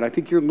on that. I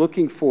think you're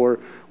looking for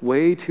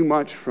way too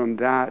much from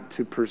that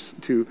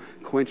to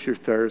quench your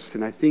thirst.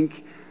 And I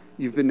think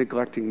you've been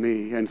neglecting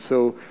me. And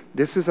so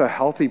this is a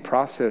healthy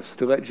process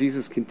to let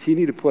Jesus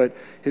continue to put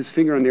his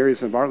finger on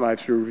areas of our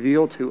lives to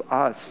reveal to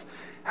us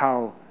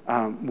how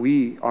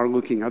we are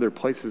looking other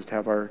places to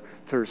have our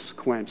thirst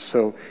quenched.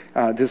 So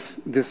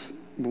this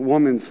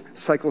woman's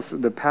cycle,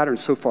 the pattern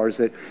so far is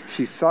that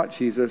she sought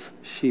Jesus,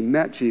 she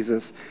met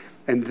Jesus,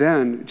 and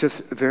then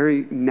just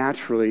very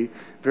naturally,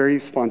 very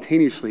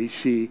spontaneously,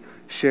 she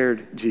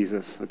shared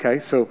Jesus, okay?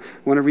 So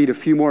I want to read a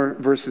few more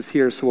verses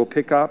here. So we'll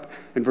pick up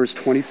in verse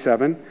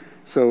 27.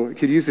 So I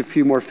could use a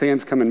few more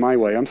fans coming my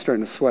way. I'm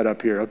starting to sweat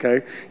up here,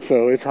 okay?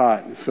 So it's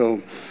hot.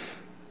 So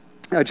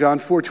John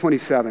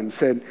 4:27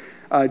 said,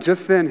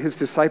 just then his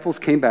disciples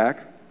came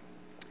back,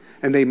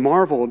 and they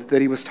marveled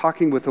that he was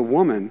talking with a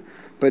woman,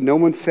 but no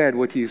one said,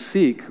 what do you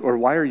seek, or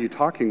why are you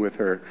talking with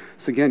her?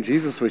 So again,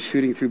 Jesus was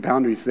shooting through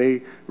boundaries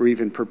they were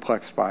even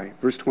perplexed by.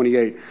 Verse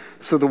 28,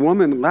 so the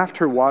woman left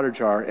her water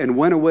jar and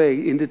went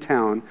away into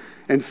town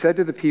and said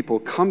to the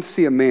people, come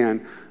see a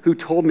man who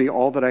told me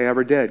all that I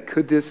ever did.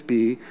 Could this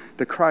be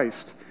the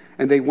Christ?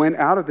 And they went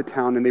out of the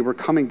town and they were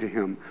coming to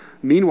him.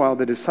 Meanwhile,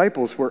 the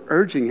disciples were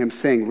urging him,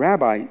 saying,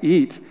 Rabbi,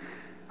 eat.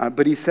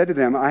 But he said to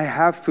them, I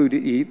have food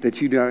to eat that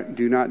you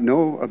do not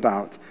know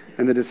about.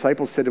 And the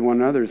disciples said to one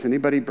another, has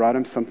anybody brought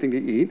him something to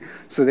eat?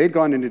 So they'd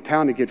gone into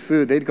town to get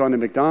food. They'd gone to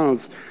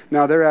McDonald's.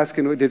 Now they're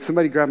asking, did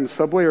somebody grab him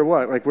Subway or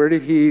what? Where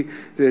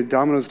did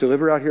Domino's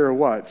deliver out here or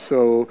what?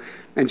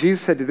 And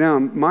Jesus said to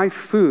them, my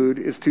food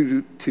is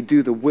to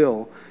do the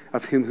will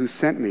of him who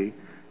sent me,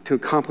 to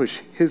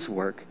accomplish his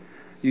work.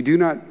 Do you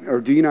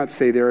not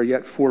say there are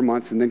yet 4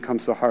 months and then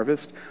comes the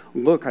harvest?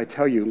 Look, I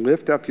tell you,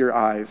 lift up your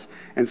eyes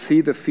and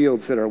see the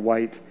fields that are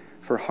white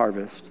for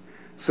harvest.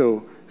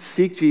 So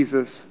seek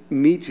Jesus,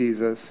 meet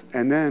Jesus,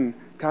 and then,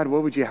 God,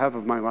 what would you have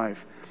of my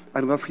life?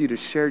 I'd love for you to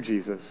share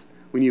Jesus.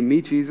 When you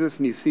meet Jesus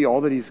and you see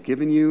all that he's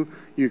given you,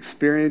 you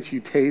experience, you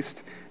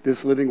taste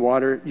this living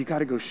water, you got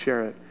to go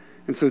share it.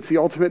 And so it's the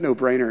ultimate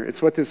no-brainer.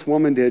 It's what this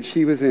woman did.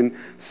 She was in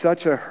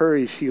such a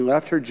hurry, she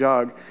left her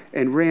jug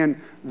and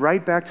ran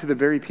right back to the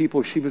very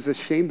people she was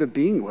ashamed of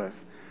being with.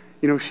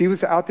 She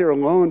was out there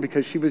alone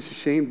because she was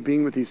ashamed of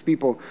being with these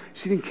people.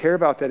 She didn't care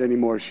about that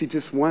anymore. She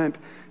just went,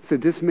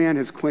 said, this man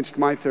has quenched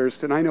my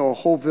thirst, and I know a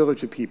whole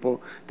village of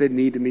people that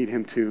need to meet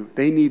him too.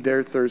 They need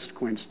their thirst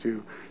quenched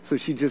too. So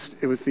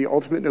it was the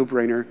ultimate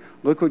no-brainer.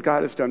 Look what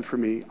God has done for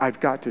me. I've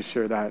got to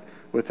share that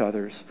with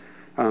others.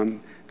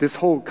 This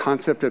whole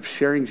concept of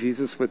sharing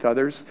Jesus with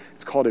others,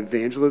 it's called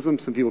evangelism.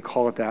 Some people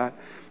call it that.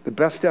 The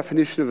best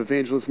definition of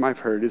evangelism I've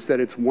heard is that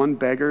it's one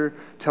beggar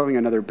telling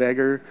another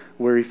beggar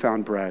where he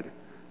found bread.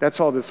 That's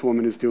all this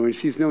woman is doing.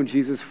 She's known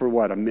Jesus for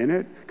what, a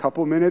minute,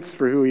 couple minutes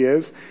for who he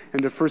is?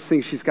 And the first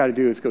thing she's got to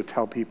do is go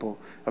tell people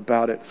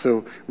about it.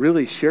 So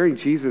really sharing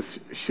Jesus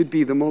should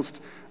be the most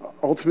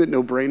ultimate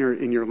no-brainer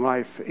in your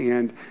life.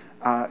 And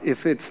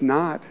if it's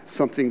not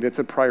something that's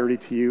a priority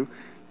to you,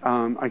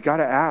 I got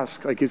to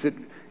ask,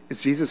 is Is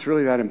Jesus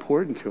really that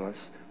important to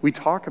us? We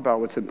talk about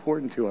what's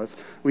important to us.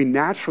 We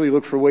naturally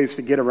look for ways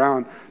to get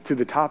around to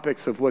the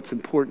topics of what's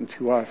important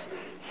to us.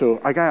 So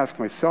I got to ask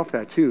myself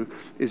that too.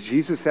 Is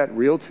Jesus that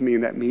real to me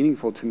and that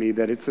meaningful to me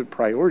that it's a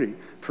priority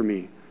for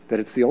me, that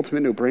it's the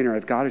ultimate no-brainer?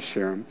 I've got to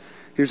share him.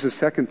 Here's the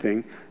second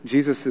thing.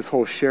 This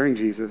whole sharing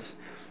Jesus.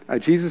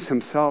 Jesus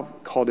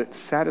himself called it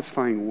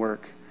satisfying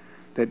work.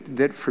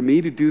 That for me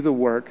to do the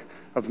work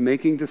of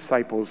making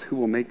disciples who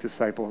will make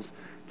disciples,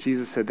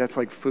 Jesus said, that's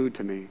like food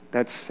to me.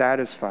 That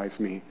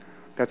satisfies me.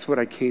 That's what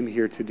I came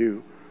here to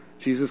do.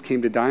 Jesus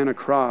came to die on a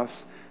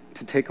cross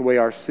to take away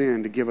our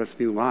sin, to give us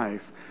new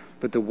life.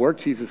 But the work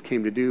Jesus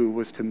came to do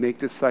was to make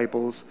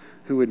disciples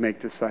who would make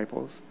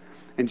disciples.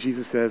 And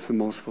Jesus says the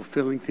most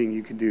fulfilling thing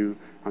you can do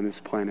on this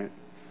planet.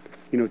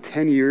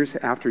 10 years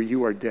after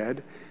you are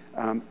dead,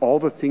 all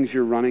the things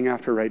you're running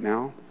after right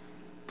now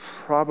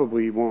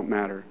probably won't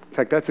matter. In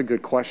fact, that's a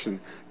good question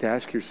to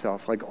ask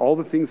yourself. Like, all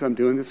the things I'm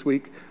doing this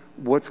week,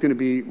 what's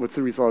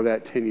the result of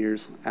that 10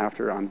 years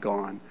after I'm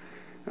gone?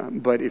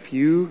 But if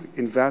you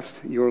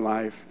invest your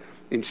life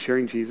in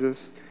sharing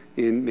Jesus,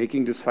 in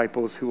making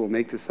disciples who will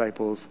make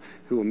disciples,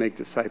 who will make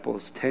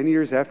disciples, 10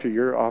 years after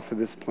you're off of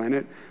this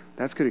planet,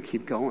 that's going to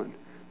keep going.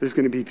 There's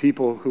going to be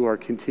people who are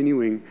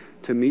continuing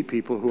to meet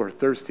people who are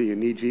thirsty and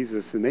need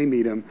Jesus, and they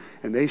meet him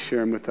and they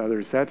share him with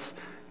others. That's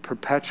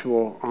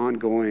perpetual,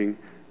 ongoing,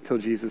 till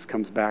Jesus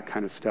comes back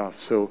kind of stuff.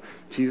 So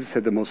Jesus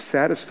said the most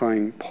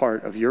satisfying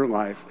part of your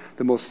life,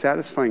 the most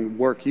satisfying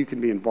work you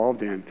can be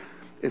involved in,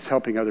 is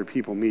helping other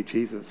people meet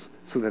Jesus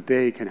so that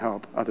they can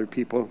help other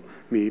people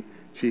meet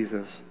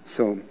Jesus.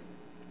 So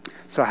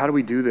how do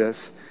we do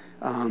this?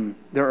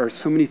 There are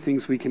so many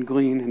things we can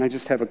glean, and I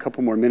just have a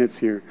couple more minutes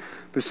here.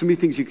 There's so many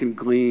things you can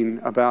glean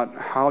about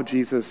how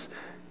Jesus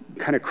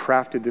kind of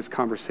crafted this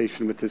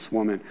conversation with this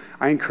woman.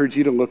 I encourage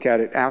you to look at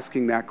it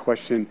asking that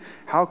question,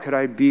 how could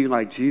I be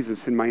like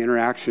Jesus in my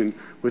interaction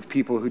with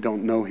people who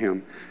don't know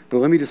him? But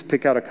let me just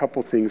pick out a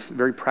couple things,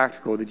 very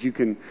practical, that you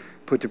can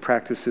put to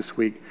practice this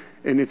week.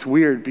 And it's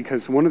weird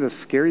because one of the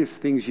scariest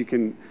things you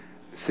can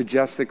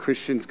suggest that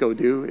Christians go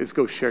do is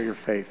go share your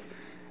faith.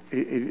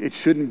 It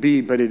shouldn't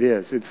be, but it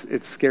is.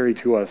 It's scary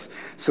to us.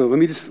 So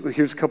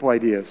here's a couple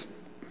ideas.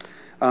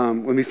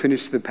 Let me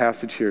finish the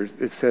passage here.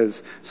 It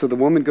says, so the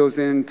woman goes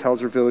in, tells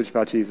her village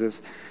about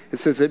Jesus. It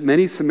says that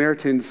many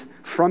Samaritans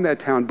from that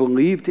town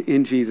believed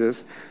in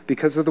Jesus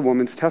because of the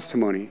woman's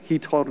testimony. He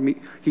told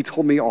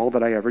me all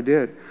that I ever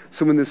did.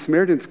 So when the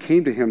Samaritans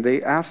came to him,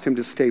 they asked him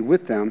to stay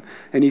with them,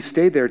 and he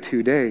stayed there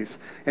 2 days.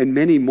 And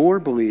many more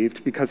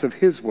believed because of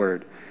his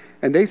word.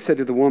 And they said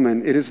to the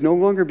woman, it is no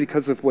longer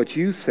because of what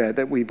you said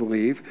that we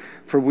believe,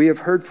 for we have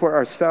heard for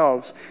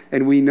ourselves,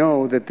 and we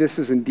know that this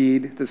is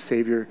indeed the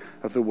Savior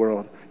of the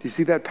world. Do you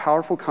see that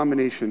powerful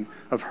combination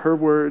of her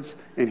words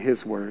and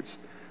his words?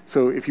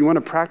 So if you want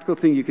a practical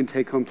thing you can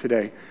take home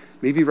today,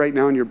 maybe right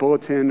now in your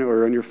bulletin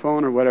or on your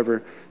phone or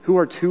whatever, who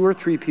are 2 or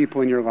 3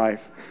 people in your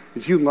life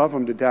that you love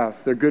them to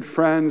death? They're good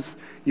friends,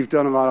 you've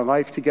done a lot of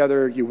life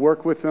together, you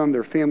work with them,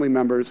 they're family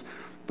members,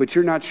 but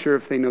you're not sure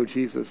if they know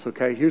Jesus,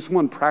 okay? Here's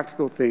one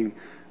practical thing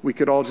we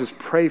could all just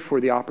pray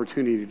for the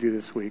opportunity to do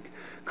this week.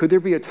 Could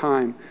there be a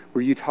time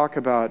where you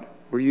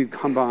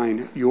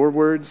combine your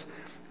words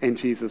and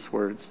Jesus'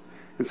 words?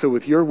 And so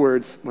with your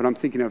words, what I'm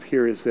thinking of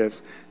here is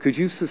this. Could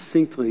you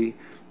succinctly,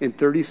 in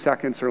 30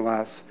 seconds or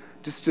less,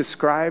 just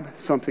describe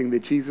something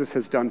that Jesus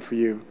has done for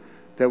you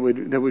that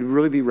would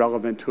really be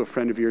relevant to a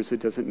friend of yours that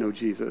doesn't know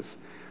Jesus?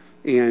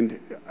 And,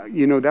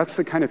 that's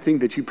the kind of thing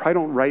that you probably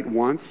don't write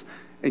once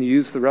and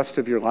use the rest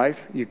of your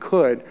life. You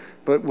could,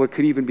 but what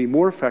could even be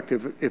more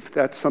effective if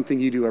that's something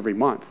you do every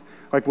month?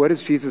 Like, what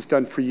has Jesus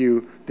done for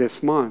you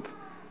this month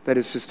that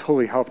has just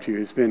totally helped you,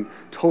 has been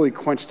totally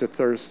quenched a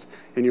thirst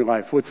in your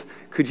life?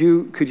 Could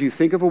you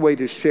think of a way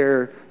to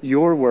share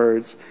your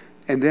words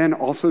and then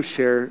also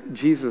share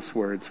Jesus'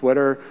 words?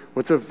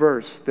 What's a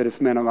verse that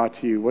has meant a lot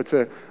to you? What's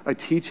a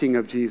teaching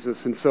of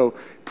Jesus? And so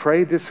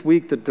pray this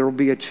week that there will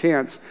be a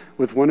chance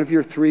with one of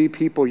your 3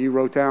 people you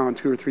wrote down,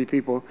 2 or 3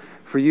 people,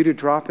 for you to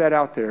drop that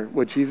out there,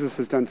 what Jesus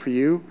has done for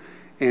you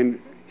and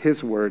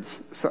his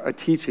words, so a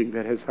teaching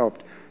that has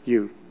helped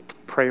you.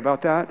 Pray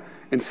about that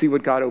and see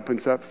what God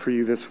opens up for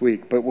you this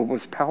week. But what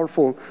was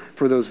powerful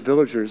for those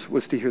villagers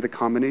was to hear the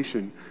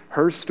combination.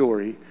 Her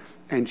story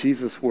and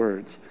Jesus'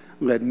 words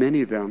led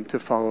many of them to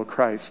follow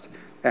Christ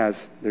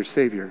as their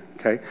Savior,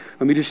 okay?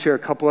 Let me just share a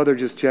couple other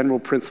just general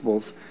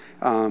principles.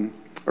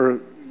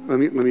 Or let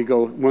me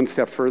go one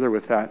step further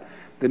with that.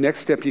 The next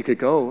step you could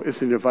go is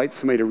to invite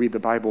somebody to read the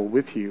Bible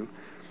with you.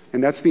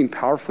 And that's being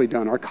powerfully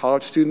done. Our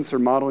college students are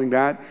modeling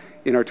that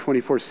in our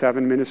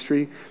 24/7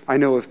 ministry. I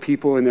know of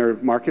people in their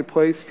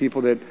marketplace,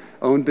 people that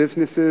own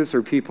businesses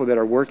or people that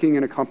are working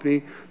in a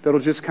company that'll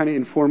just kind of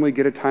informally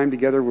get a time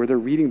together where they're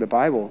reading the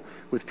Bible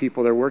with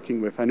people they're working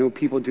with. I know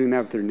people doing that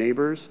with their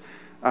neighbors.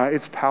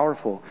 It's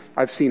powerful.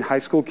 I've seen high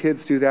school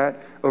kids do that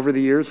over the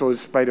years. They'll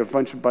just invite a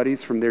bunch of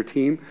buddies from their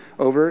team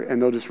over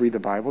and they'll just read the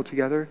Bible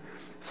together.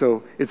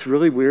 So it's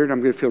really weird. I'm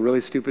going to feel really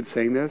stupid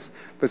saying this,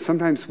 but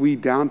sometimes we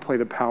downplay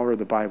the power of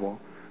the Bible.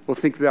 we'll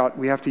think about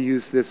we have to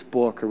use this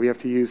book or we have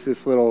to use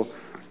this little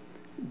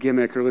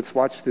gimmick or let's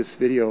watch this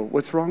video.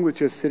 What's wrong with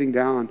just sitting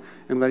down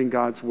and letting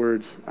God's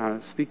words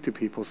speak to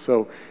people?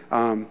 So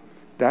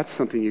that's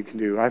something you can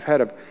do. I've had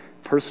a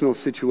personal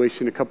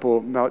situation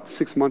about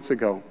 6 months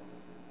ago.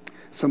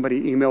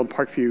 Somebody emailed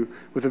Parkview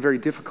with a very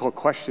difficult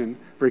question,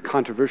 very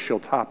controversial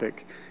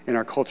topic in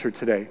our culture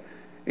today,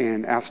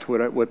 and asked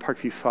what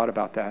Parkview thought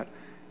about that.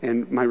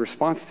 And my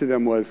response to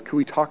them was, could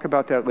we talk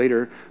about that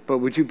later, but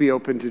would you be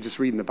open to just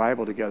reading the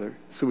Bible together?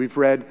 So we've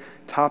read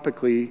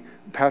topically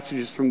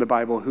passages from the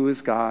Bible. Who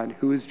is God?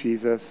 Who is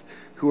Jesus?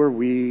 Who are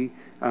we?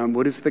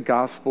 What is the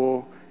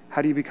gospel?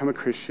 How do you become a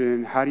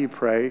Christian? How do you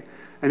pray?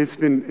 And it's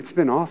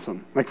been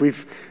awesome. Like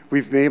we've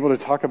been able to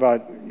talk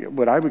about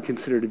what I would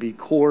consider to be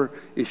core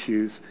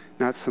issues,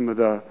 not some of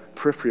the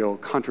peripheral,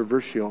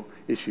 controversial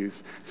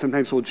issues.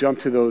 Sometimes we'll jump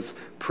to those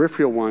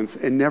peripheral ones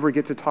and never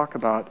get to talk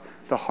about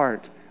the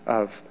heart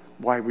of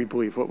why we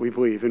believe what we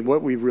believe and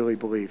what we really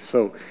believe.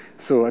 So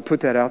I put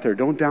that out there.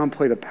 Don't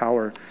downplay the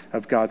power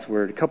of God's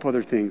word. A couple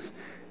other things.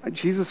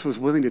 Jesus was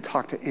willing to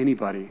talk to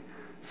anybody.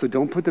 So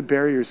don't put the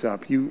barriers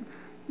up.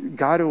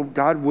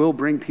 God will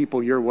bring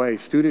people your way.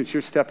 Students,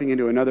 you're stepping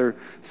into another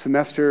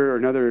semester or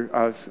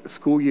another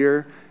school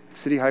year,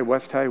 City High,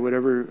 West High,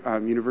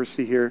 whatever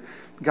university here.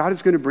 God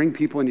is going to bring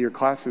people into your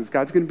classes.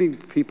 God's going to bring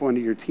people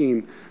into your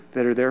team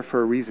that are there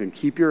for a reason.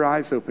 Keep your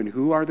eyes open.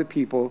 Who are the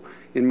people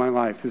in my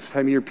life? This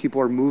time of year, people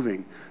are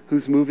moving.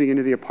 Who's moving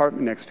into the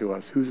apartment next to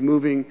us? Who's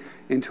moving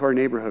into our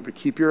neighborhood? But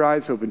keep your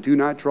eyes open. Do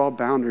not draw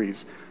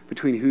boundaries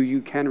between who you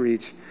can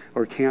reach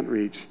or can't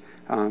reach.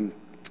 And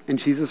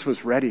Jesus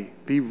was ready.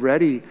 Be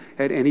ready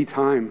at any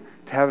time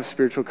to have a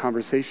spiritual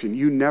conversation.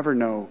 You never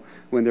know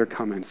when they're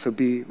coming, so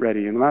be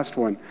ready. And last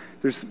one,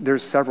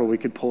 there's several we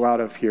could pull out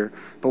of here,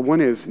 but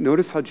one is,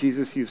 notice how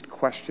Jesus used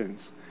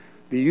questions.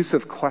 The use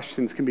of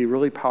questions can be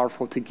really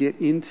powerful to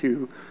get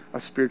into a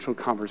spiritual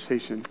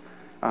conversation.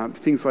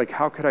 Things like,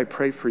 how could I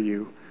pray for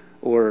you?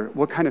 Or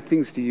what kind of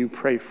things do you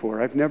pray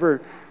for?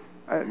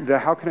 The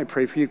how can I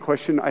pray for you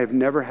question, I've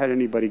never had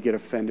anybody get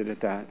offended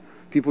at that.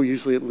 People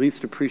usually at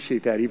least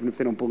appreciate that, even if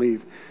they don't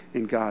believe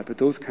in God. But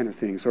those kind of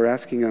things, or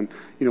asking them,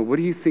 what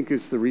do you think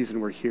is the reason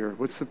we're here?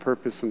 What's the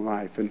purpose in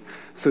life? And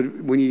so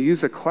when you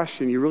use a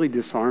question, you really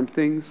disarm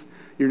things.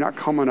 You're not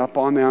coming up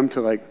on them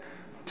to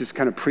just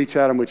kind of preach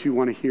at them what you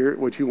want to hear,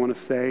 what you want to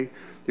say.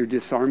 You're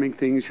disarming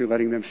things. You're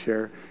letting them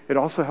share. It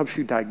also helps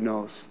you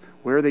diagnose.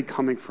 Where are they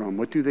coming from?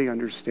 What do they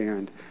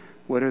understand?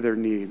 What are their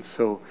needs?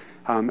 So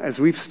as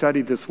we've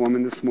studied this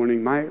woman this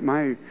morning,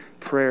 my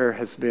prayer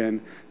has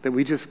been that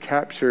we just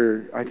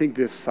capture, I think,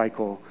 this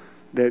cycle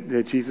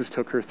that Jesus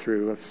took her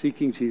through of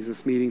seeking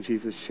Jesus, meeting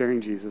Jesus,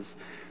 sharing Jesus.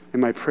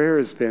 And my prayer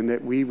has been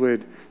that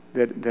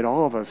that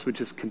all of us would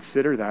just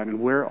consider that and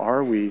where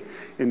are we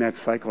in that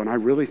cycle. And I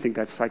really think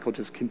that cycle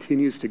just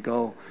continues to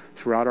go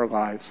throughout our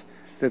lives,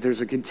 that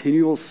there's a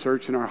continual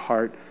search in our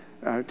heart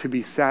to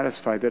be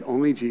satisfied that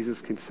only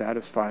Jesus can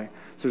satisfy.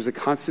 So there's a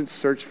constant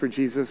search for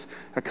Jesus,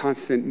 a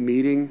constant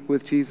meeting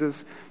with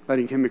Jesus,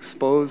 letting him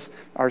expose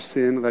our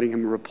sin, letting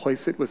him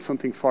replace it with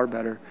something far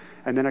better,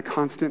 and then a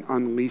constant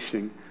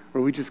unleashing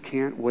where we just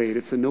can't wait.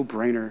 It's a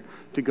no-brainer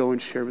to go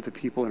and share with the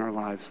people in our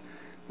lives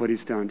what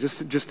he's done.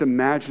 Just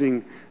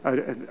imagining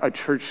a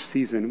church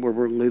season where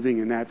we're living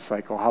in that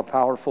cycle, how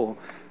powerful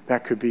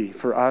that could be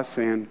for us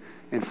and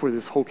for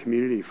this whole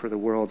community, for the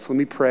world. So let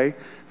me pray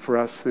for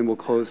us, then we'll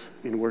close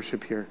in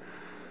worship here.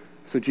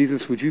 So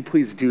Jesus, would you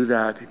please do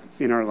that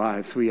in our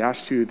lives? We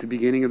asked you at the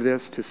beginning of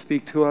this to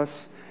speak to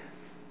us.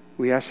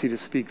 We asked you to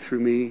speak through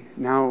me.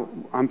 Now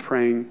I'm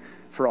praying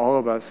for all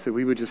of us that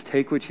we would just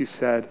take what you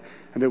said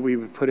and that we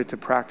would put it to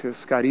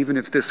practice. God, even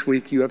if this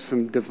week you have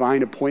some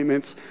divine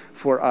appointments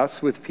for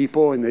us with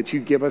people and that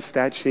you give us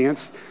that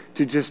chance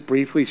to just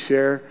briefly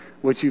share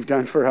what you've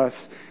done for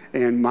us,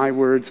 and my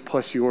words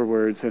plus your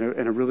words, and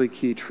a really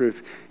key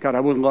truth. God, I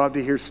would love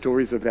to hear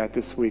stories of that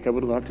this week. I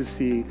would love to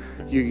see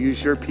you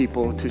use your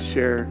people to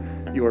share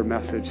your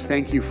message.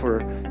 Thank you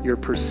for your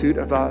pursuit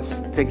of us.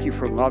 Thank you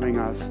for loving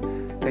us.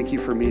 Thank you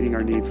for meeting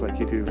our needs like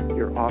you do.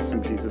 You're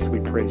awesome, Jesus. We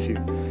praise you.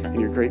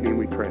 In your great name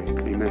we pray.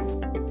 Amen.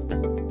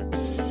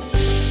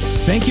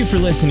 Thank you for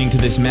listening to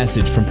this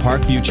message from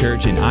Parkview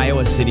Church in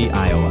Iowa City,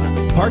 Iowa.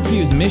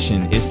 Parkview's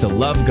mission is to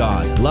love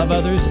God, love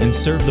others, and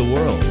serve the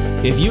world.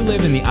 If you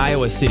live in the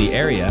Iowa City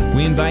area,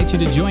 we invite you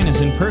to join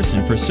us in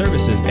person for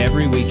services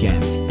every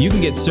weekend. You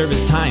can get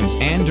service times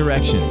and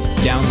directions,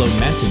 download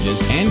messages,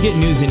 and get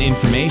news and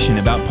information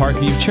about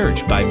Parkview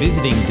Church by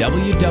visiting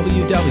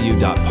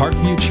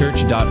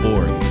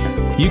www.parkviewchurch.org.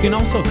 You can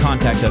also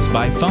contact us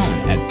by phone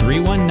at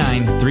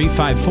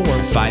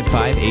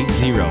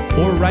 319-354-5580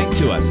 or write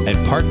to us at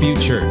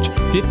Parkview Church,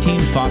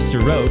 15 Foster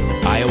Road,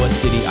 Iowa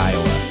City,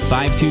 Iowa,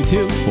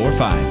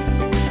 52245.